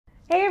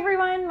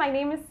everyone, my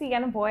name is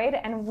Sienna Boyd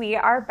and we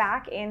are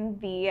back in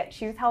the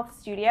Choose Health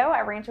studio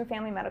at Rancho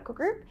Family Medical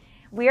Group.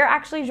 We are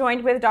actually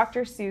joined with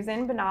Dr.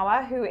 Susan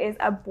Banawa, who is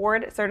a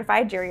board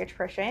certified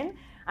geriatrician,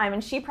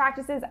 and she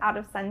practices out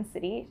of Sun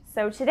City.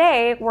 So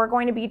today we're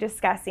going to be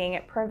discussing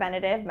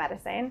preventative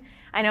medicine.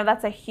 I know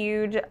that's a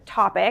huge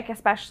topic,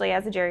 especially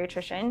as a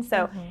geriatrician.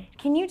 So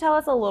can you tell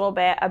us a little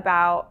bit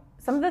about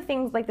some of the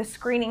things like the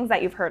screenings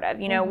that you've heard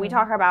of? You know, we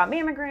talk about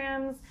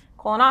mammograms,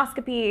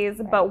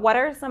 colonoscopies, but what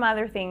are some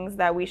other things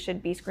that we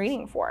should be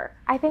screening for?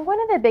 I think one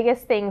of the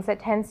biggest things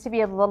that tends to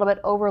be a little bit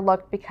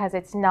overlooked because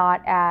it's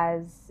not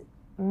as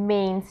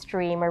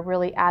mainstream or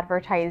really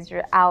advertised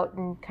or out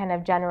in kind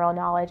of general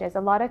knowledge is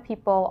a lot of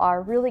people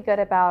are really good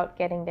about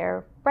getting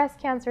their breast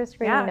cancer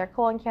screening, their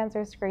colon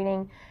cancer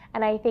screening,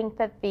 and I think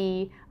that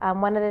the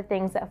one of the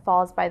things that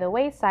falls by the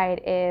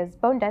wayside is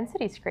bone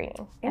density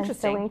screening. Interesting. And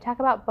so when you talk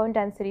about bone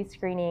density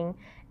screening,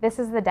 this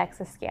is the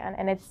DEXA scan,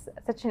 and it's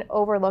such an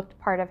overlooked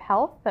part of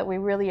health that we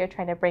really are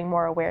trying to bring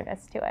more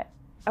awareness to it.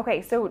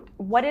 Okay, so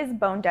what is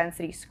bone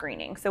density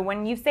screening? So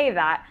when you say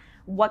that,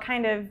 what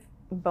kind of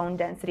bone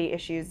density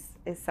issues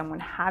is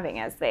someone having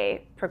as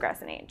they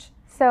progress in age?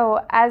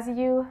 So as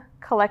you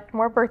collect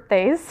more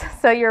birthdays,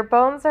 so your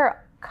bones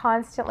are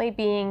constantly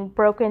being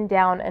broken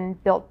down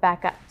and built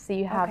back up. So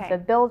you have the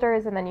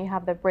builders and then you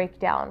have the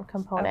breakdown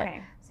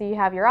component. So you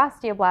have your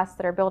osteoblasts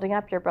that are building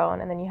up your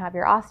bone, and then you have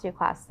your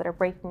osteoclasts that are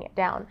breaking it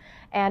down.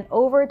 And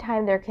over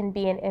time, there can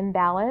be an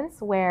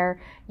imbalance where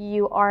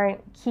you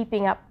aren't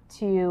keeping up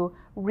to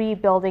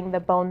rebuilding the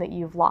bone that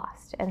you've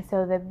lost. And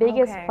so the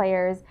biggest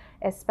players,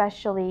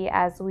 especially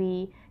as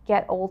we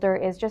get older,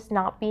 is just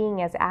not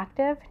being as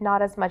active,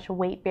 not as much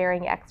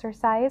weight-bearing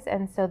exercise.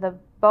 And so the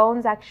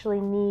bones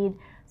actually need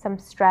some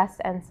stress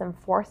and some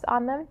force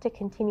on them to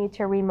continue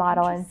to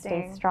remodel and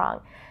stay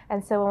strong.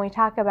 And so when we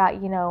talk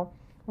about, you know,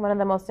 one of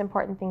the most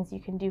important things you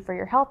can do for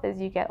your health as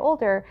you get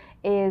older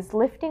is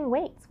lifting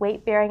weights,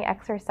 weight-bearing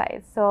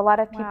exercise. So a lot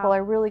of people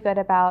are really good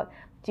about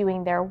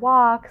doing their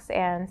walks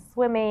and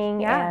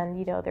swimming and,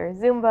 you know, their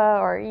Zumba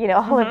or, you know,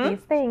 all of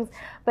these things.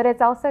 But it's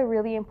also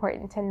really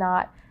important to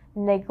not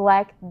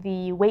neglect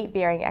the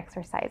weight-bearing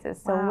exercises.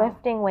 So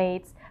lifting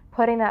weights,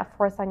 putting that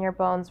force on your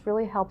bones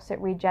really helps it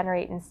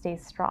regenerate and stay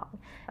strong.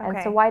 And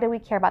so why do we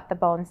care about the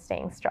bones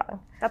staying strong?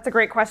 That's a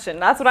great question.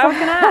 That's what I was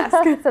going to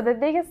ask. So the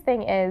biggest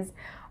thing is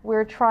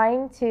we're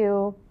trying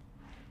to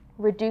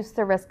reduce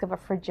the risk of a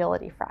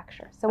fragility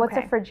fracture. So what's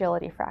a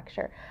fragility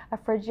fracture? A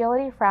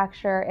fragility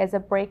fracture is a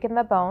break in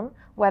the bone,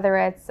 whether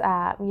it's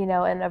you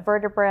know, in a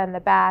vertebra in the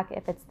back,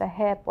 if it's the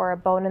hip or a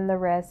bone in the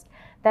wrist,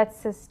 that's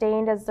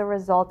sustained as the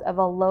result of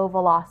a low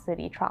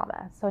velocity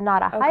trauma. So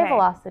not a high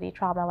velocity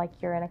trauma like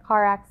you're in a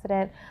car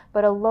accident,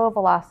 but a low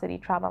velocity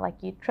trauma like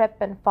you trip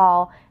and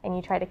fall and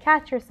you try to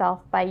catch yourself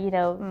by, you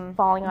know,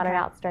 falling on an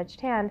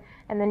outstretched hand,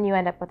 and then you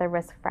end up with a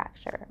wrist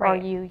fracture. Or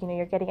you know,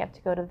 you're getting up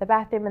to go to the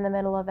bathroom in the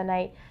middle of the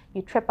night,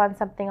 you trip on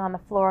something on the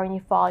floor and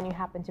you fall and you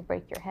happen to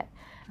break your hip.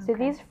 So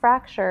these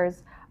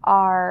fractures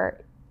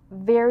are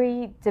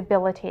very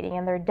debilitating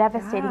and they're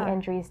devastating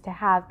injuries to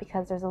have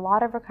because there's a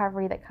lot of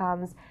recovery that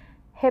comes.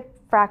 Hip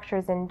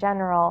fractures in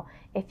general,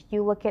 if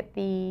you look at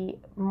the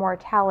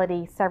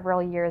mortality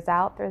several years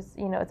out, there's,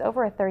 you know, it's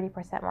over a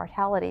 30%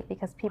 mortality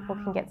because people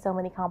can get so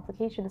many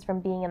complications from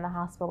being in the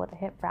hospital with a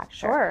hip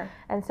fracture.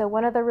 And so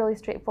one of the really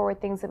straightforward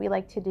things that we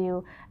like to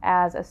do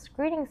as a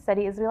screening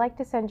study is we like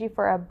to send you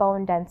for a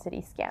bone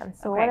density scan.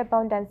 So what a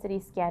bone density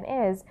scan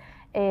is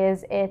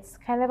it's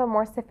kind of a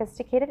more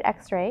sophisticated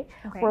x-ray.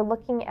 We're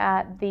looking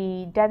at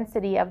the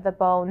density of the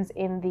bones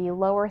in the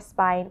lower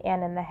spine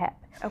and in the hip.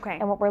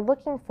 And what we're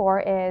looking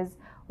for is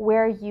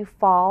where you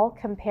fall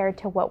compared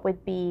to what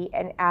would be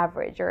an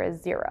average or a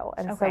zero.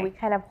 And so we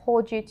kind of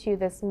hold you to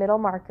this middle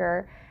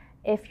marker.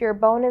 If your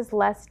bone is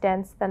less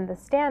dense than the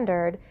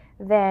standard,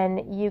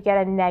 then you get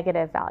a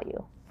negative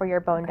value for your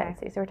bone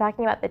density. So we're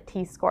talking about the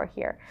T-score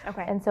here.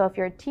 And so if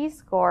your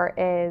T-score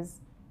is,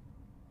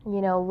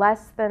 you know,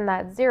 less than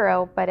that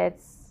zero, but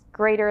it's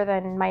greater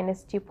than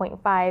minus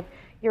 2.5,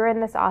 you're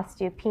in this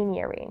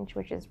osteopenia range,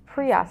 which is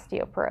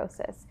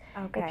pre-osteoporosis.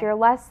 If you're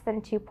less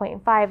than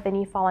 2.5, then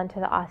you fall into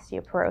the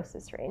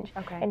osteoporosis range.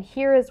 And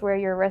here is where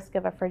your risk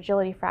of a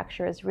fragility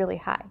fracture is really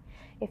high.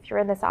 If you're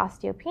in this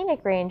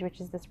osteopenic range, which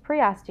is this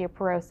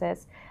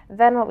pre-osteoporosis,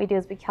 then what we do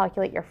is we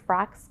calculate your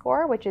FRAX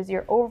score, which is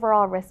your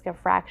overall risk of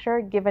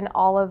fracture given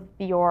all of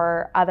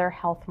your other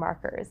health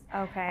markers.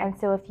 And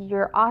so if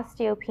you're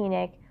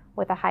osteopenic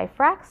with a high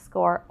FRAX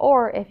score,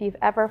 or if you've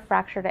ever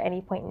fractured at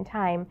any point in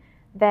time,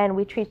 then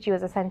we treat you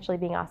as essentially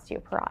being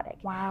osteoporotic.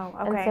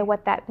 And so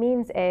what that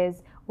means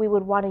is we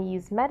would want to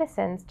use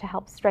medicines to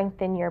help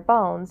strengthen your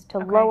bones to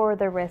lower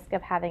the risk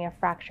of having a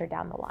fracture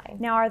down the line.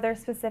 Now, are there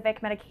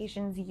specific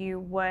medications you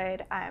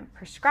would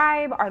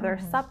prescribe? Are there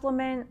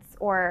supplements?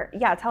 Or,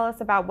 tell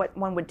us about what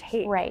one would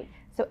take.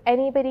 So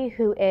anybody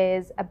who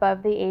is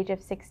above the age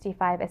of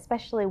 65,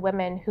 especially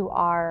women who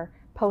are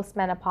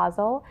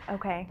postmenopausal.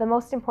 Okay. The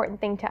most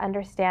important thing to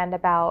understand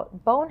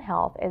about bone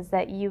health is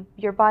that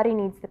your body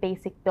needs the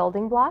basic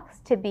building blocks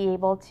to be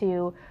able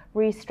to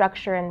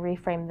restructure and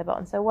reframe the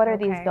bone. So what are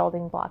these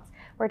building blocks?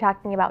 We're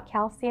talking about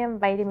calcium,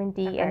 vitamin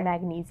D, and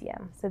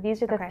magnesium. So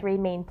these are the three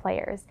main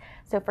players.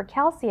 So for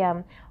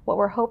calcium, what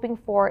we're hoping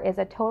for is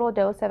a total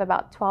dose of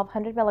about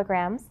 1,200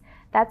 milligrams.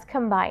 That's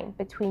combined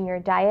between your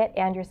diet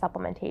and your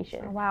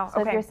supplementation. Oh, wow.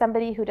 So if you're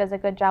somebody who does a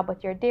good job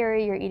with your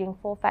dairy, you're eating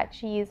full-fat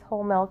cheese,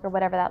 whole milk, or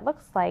whatever that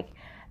looks like,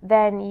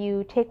 then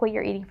you take what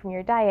you're eating from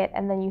your diet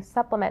and then you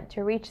supplement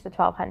to reach the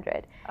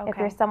 1,200. If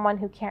you're someone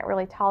who can't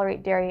really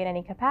tolerate dairy in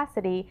any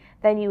capacity,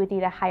 then you would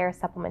need a higher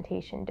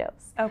supplementation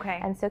dose.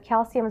 And so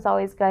calcium is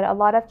always good. A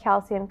lot of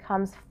calcium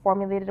comes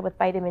formulated with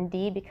vitamin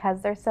D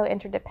because they're so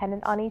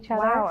interdependent on each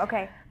other. Wow,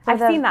 okay. So I've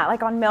seen that,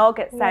 like on milk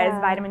it says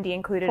vitamin D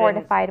included.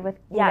 Fortified with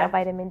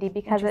vitamin D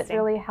because it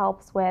really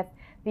helps with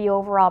the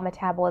overall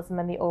metabolism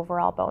and the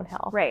overall bone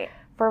health. Right.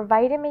 For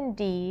vitamin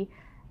D,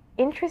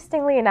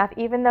 interestingly enough,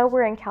 even though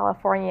we're in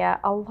California,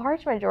 a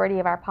large majority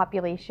of our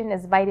population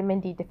is vitamin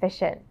D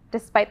deficient,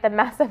 despite the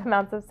massive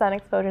amounts of sun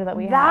exposure that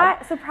we have.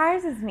 That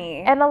surprises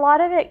me. And a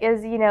lot of it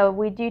is,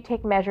 we do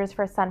take measures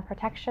for sun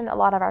protection. A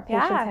lot of our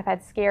patients have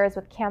had scares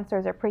with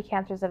cancers or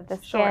precancers of the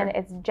skin.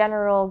 It's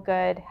general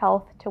good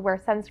health to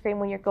wear sunscreen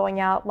when you're going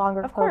out,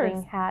 longer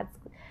clothing, hats.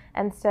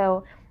 And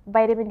so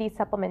vitamin D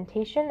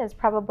supplementation is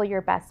probably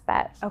your best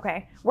bet.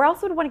 Okay. Where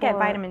else would one get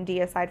vitamin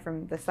D aside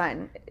from the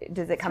sun?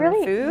 Does it come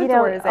in foods,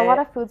 or is a lot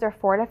of foods are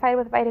fortified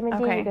with vitamin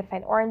D. Okay. You can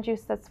find orange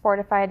juice that's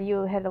fortified.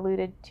 You had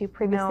alluded to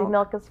previously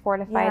milk is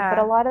fortified,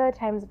 but a lot of the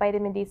times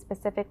vitamin D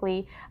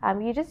specifically,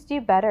 you just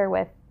do better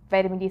with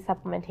vitamin D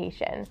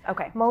supplementation.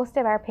 Okay. Most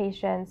of our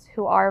patients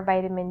who are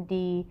vitamin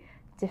D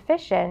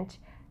deficient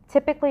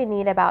typically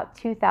need about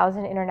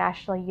 2,000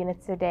 international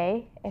units a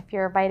day if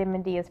your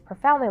vitamin D is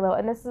profoundly low.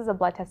 And this is a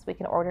blood test we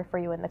can order for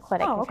you in the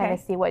clinic to kind of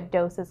see what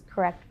dose is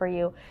correct for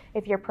you.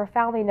 If you're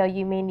profoundly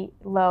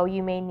low,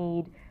 you may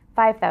need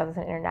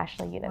 5,000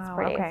 international units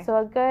per day. So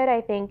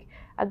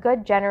a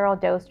good general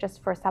dose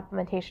just for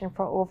supplementation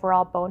for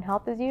overall bone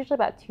health is usually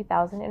about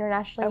 2,000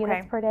 international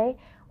units per day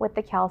with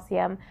the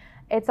calcium.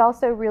 It's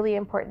also really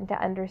important to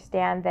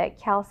understand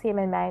that calcium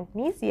and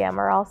magnesium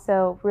are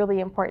also really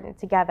important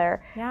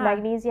together.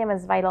 Magnesium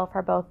is vital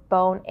for both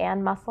bone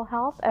and muscle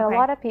health. And a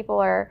lot of people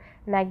are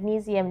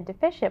magnesium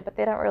deficient, but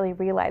they don't really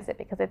realize it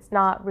because it's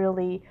not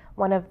really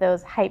one of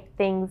those hype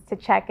things to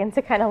check and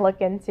to kind of look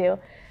into.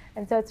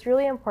 And so it's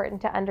really important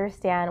to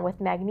understand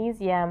with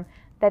magnesium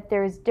that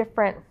there's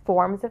different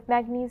forms of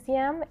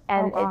magnesium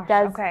and it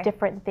does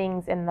different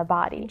things in the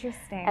body.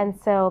 Interesting. And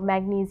so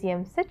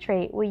magnesium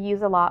citrate we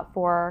use a lot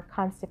for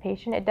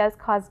constipation. It does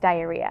cause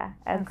diarrhea.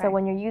 And so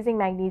when you're using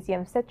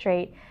magnesium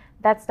citrate,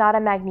 that's not a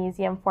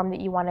magnesium form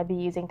that you want to be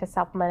using to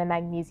supplement a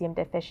magnesium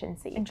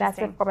deficiency. That's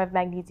the form of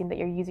magnesium that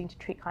you're using to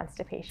treat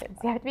constipation.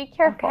 So you have to be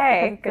careful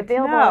because it's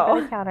available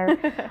over the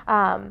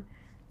counter.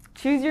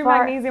 Choose your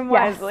magnesium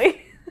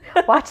wisely.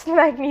 Watch the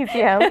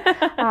magnesium.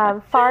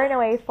 Far and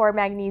away for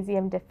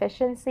magnesium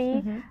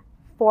deficiency,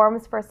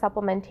 forms for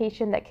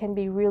supplementation that can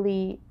be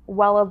really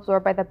well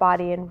absorbed by the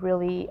body and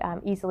really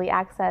easily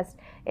accessed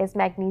is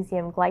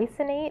magnesium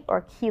glycinate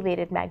or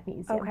chelated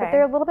magnesium. But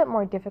they're a little bit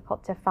more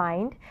difficult to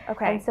find.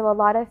 And so a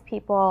lot of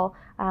people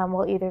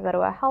will either go to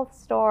a health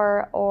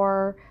store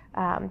or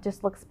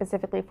just look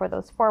specifically for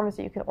those forms,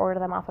 or you can order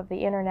them off of the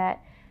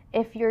internet.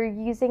 If you're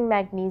using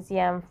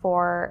magnesium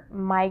for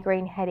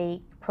migraine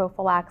headache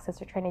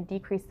prophylaxis or trying to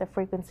decrease the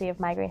frequency of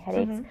migraine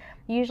headaches,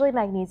 usually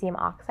magnesium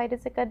oxide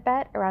is a good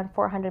bet, around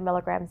 400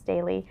 milligrams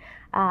daily.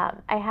 I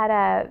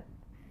had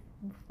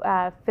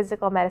a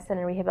physical medicine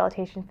and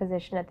rehabilitation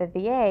physician at the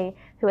VA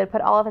who had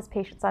put all of his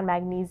patients on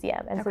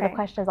magnesium. And so the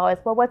question is always,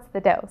 well, what's the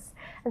dose?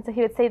 And so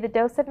he would say the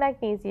dose of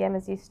magnesium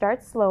is you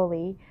start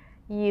slowly,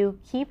 you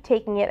keep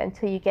taking it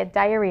until you get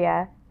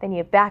diarrhea, then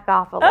you back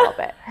off a little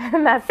bit.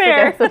 And that's the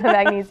dose of the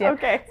magnesium.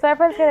 So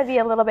everyone's going to be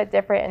a little bit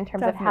different in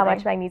terms of how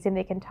much magnesium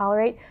they can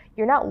tolerate.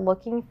 You're not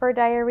looking for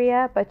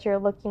diarrhea, but you're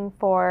looking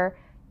for,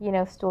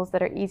 stools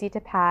that are easy to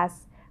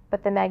pass.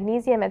 But the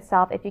magnesium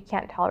itself, if you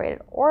can't tolerate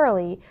it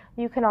orally,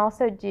 you can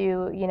also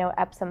do,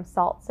 Epsom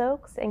salt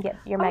soaks and get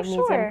your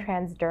magnesium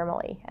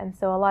transdermally. And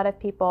so a lot of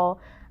people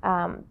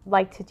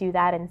like to do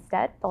that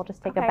instead. They'll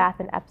just take a bath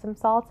in Epsom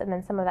salts, and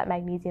then some of that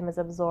magnesium is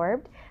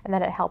absorbed, and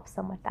then it helps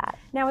them with that.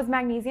 Now, is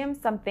magnesium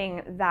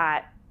something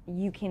that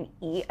you can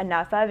eat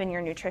enough of in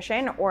your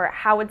nutrition, or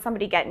how would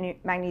somebody get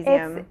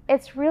magnesium?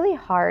 It's really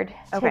hard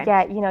to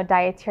get,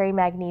 dietary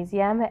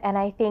magnesium, and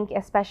I think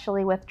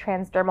especially with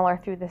transdermal or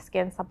through the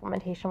skin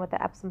supplementation with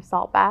the Epsom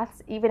salt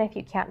baths, even if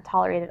you can't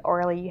tolerate it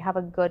orally, you have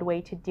a good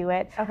way to do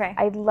it.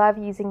 I love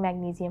using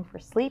magnesium for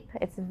sleep.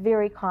 It's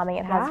very calming.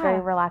 It has very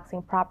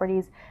relaxing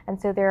properties,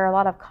 and so there are a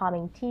lot of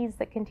calming teas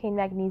that contain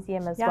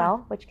magnesium as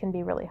well, which can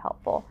be really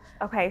helpful.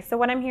 Okay, so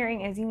what I'm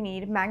hearing is you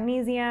need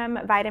magnesium,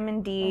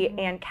 vitamin D,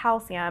 and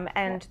calcium,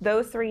 and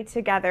those three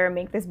together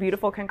make this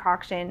beautiful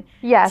concoction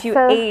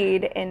to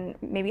aid in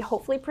maybe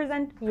hopefully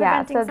preventing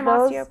some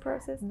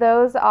osteoporosis.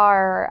 Those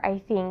are, I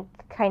think,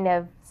 kind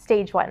of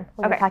stage one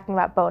when we're talking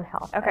about bone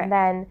health. And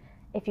then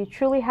if you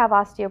truly have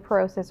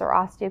osteoporosis or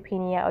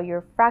osteopenia, or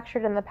you're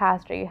fractured in the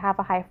past, or you have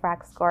a high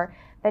FRAX score,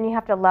 then you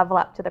have to level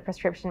up to the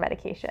prescription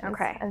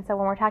medications. And so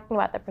when we're talking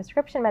about the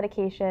prescription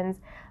medications,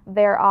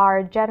 there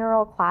are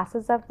general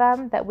classes of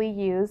them that we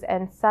use,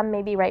 and some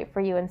may be right for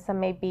you and some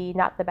may be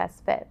not the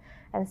best fit.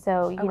 And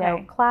so, you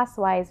know,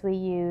 class-wise, we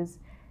use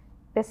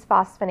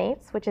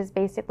bisphosphonates, which is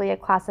basically a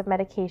class of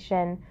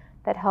medication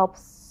that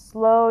helps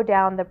slow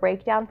down the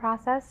breakdown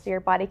process so your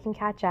body can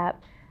catch up.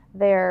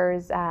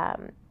 There's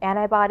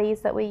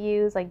antibodies that we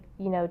use, like,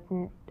 you know,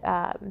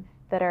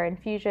 that are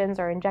infusions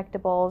or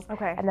injectables.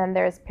 And then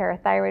there's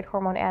parathyroid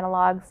hormone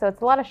analogs. So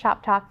it's a lot of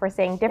shop talk for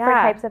saying different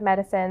types of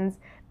medicines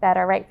that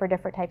are right for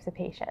different types of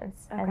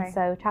patients. And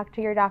so talk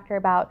to your doctor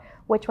about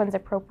which one's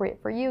appropriate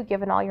for you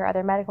given all your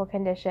other medical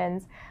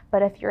conditions.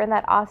 But if you're in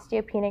that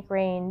osteopenic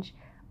range,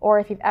 or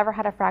if you've ever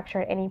had a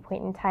fracture at any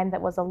point in time that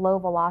was a low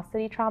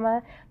velocity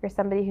trauma, you're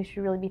somebody who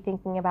should really be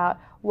thinking about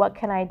what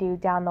can I do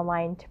down the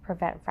line to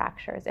prevent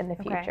fractures in the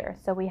future.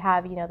 So we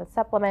have, you know, the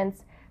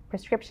supplements,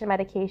 prescription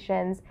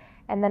medications,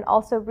 and then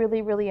also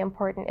really, really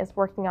important is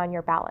working on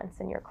your balance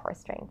and your core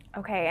strength.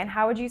 And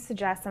how would you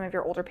suggest some of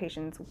your older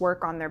patients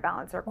work on their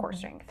balance or core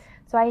strength?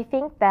 So I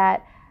think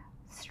that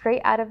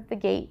straight out of the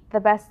gate, the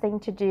best thing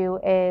to do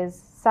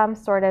is some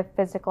sort of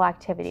physical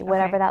activity,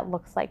 whatever that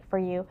looks like for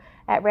you.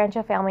 At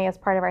Rancho Family, as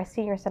part of our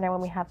senior center,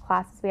 when we have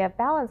classes, we have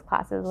balance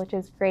classes, which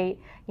is great.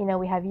 You know,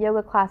 we have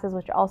yoga classes,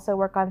 which also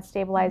work on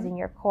stabilizing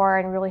your core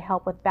and really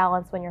help with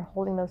balance when you're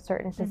holding those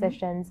certain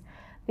positions.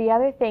 The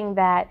other thing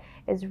that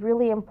is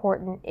really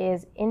important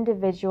is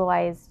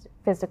individualized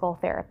physical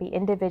therapy,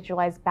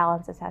 individualized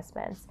balance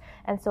assessments.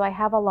 And so I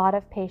have a lot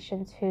of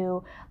patients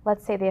who,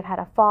 let's say they've had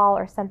a fall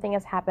or something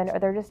has happened, or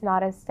they're just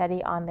not as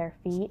steady on their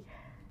feet.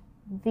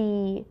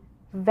 The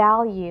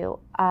value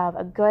of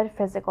a good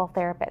physical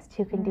therapist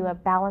who can do a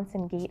balance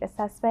and gait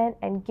assessment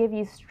and give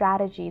you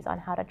strategies on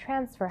how to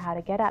transfer, how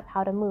to get up,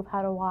 how to move,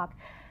 how to walk.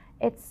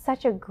 It's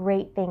such a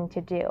great thing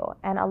to do.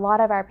 And a lot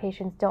of our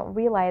patients don't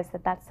realize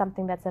that that's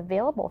something that's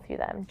available through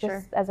them,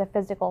 just as a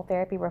physical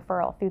therapy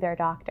referral through their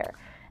doctor.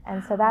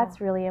 And so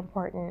that's really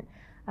important.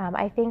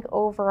 I think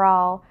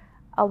overall,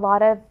 a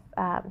lot of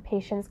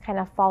patients kind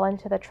of fall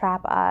into the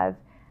trap of,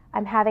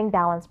 I'm having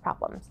balance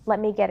problems, let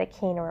me get a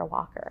cane or a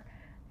walker.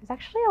 There's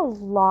actually a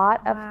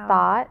lot of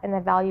thought and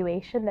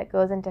evaluation that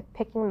goes into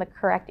picking the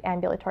correct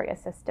ambulatory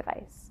assist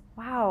device.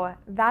 Wow,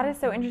 that is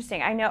so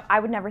interesting. I know I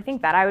would never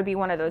think that. I would be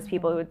one of those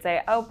people who would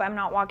say, oh, I'm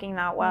not walking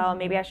that well.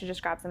 Maybe I should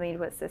just grab somebody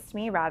to assist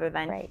me, rather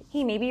than,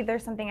 hey, maybe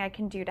there's something I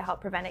can do to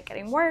help prevent it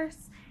getting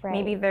worse.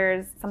 Maybe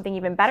there's something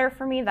even better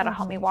for me that'll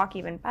help me walk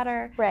even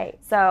better.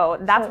 So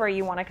that's where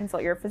you want to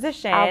consult your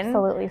physician.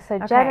 Absolutely. So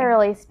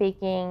generally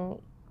speaking,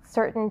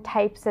 certain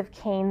types of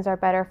canes are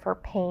better for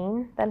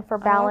pain than for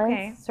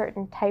balance.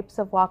 Certain types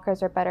of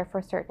walkers are better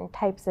for certain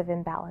types of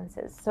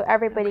imbalances. So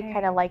everybody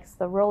kind of likes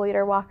the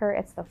rollator walker.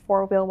 It's the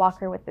 4-wheel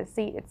walker with the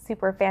seat. It's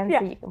super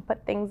fancy. You can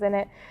put things in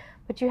it.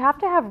 But you have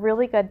to have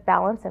really good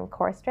balance and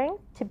core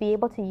strength to be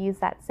able to use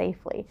that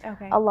safely.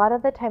 A lot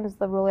of the times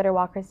the rollator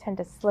walkers tend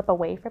to slip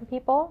away from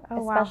people,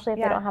 especially if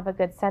they don't have a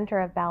good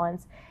center of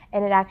balance,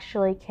 and it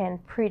actually can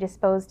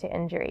predispose to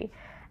injury.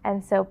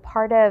 And so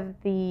part of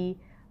the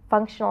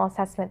functional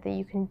assessment that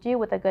you can do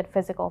with a good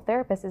physical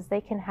therapist is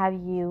they can have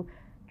you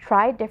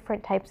try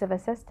different types of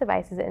assist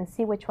devices and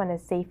see which one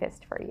is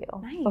safest for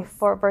you.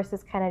 Before,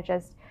 versus kind of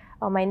just,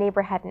 oh, my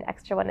neighbor had an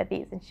extra one of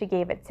these and she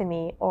gave it to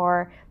me,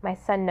 or my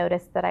son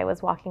noticed that I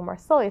was walking more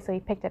slowly, so he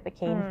picked up a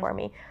cane for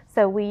me.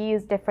 So we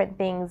use different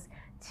things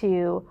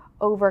to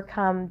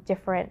overcome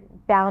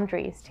different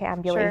boundaries to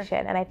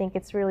ambulation. And I think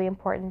it's really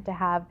important to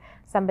have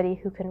somebody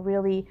who can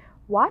really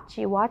watch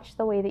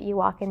the way that you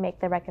walk and make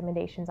the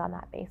recommendations on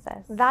that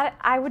basis. That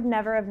I would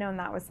never have known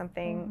that was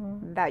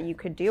something that you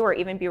could do or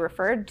even be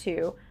referred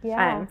to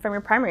from your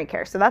primary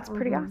care. So that's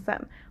pretty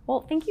awesome.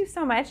 Well, thank you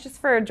so much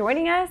just for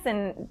joining us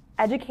and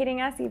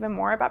educating us even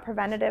more about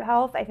preventative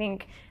health. I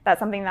think that's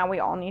something that we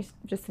all need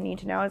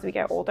to know as we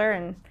get older,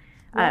 and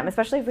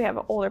especially if we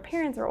have older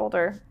parents or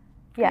older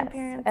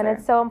grandparents. And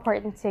it's so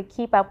important to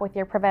keep up with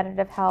your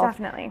preventative health.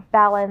 Definitely.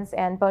 Balance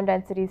and bone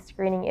density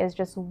screening is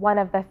just one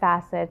of the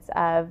facets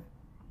of,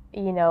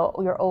 you know,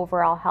 your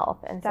overall health.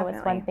 And so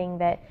it's one thing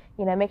that,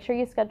 you know, make sure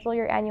you schedule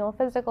your annual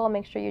physical,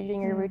 make sure you're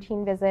doing your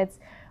routine visits.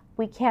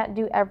 We can't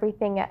do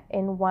everything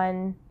in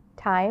one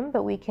time,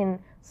 but we can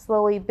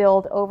slowly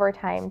build over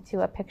time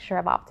to a picture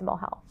of optimal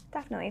health.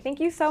 Definitely. Thank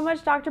you so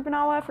much, Dr.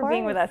 Banawa, for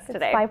being with us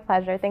today. It's my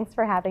pleasure. Thanks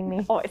for having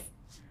me. Always.